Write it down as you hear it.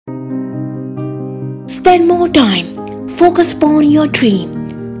Spend more time focused upon your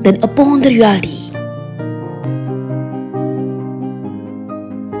dream than upon the reality.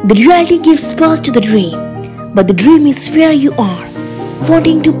 The reality gives birth to the dream, but the dream is where you are,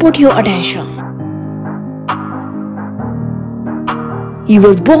 wanting to put your attention. You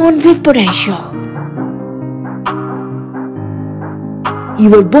were born with potential. You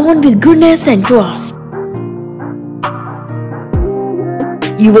were born with goodness and trust.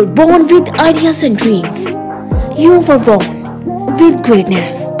 You were born with ideas and dreams. You were born with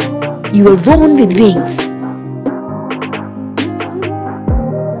greatness. You were born with wings.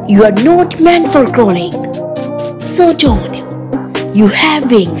 You are not meant for crawling. So don't. You have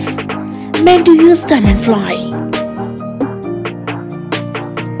wings, meant to use them and fly.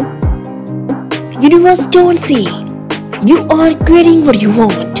 Universe don't see. You are creating what you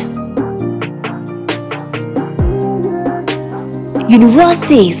want. Universe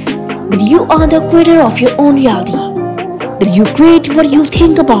says that you are the creator of your own reality, that you create what you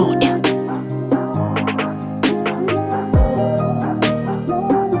think about.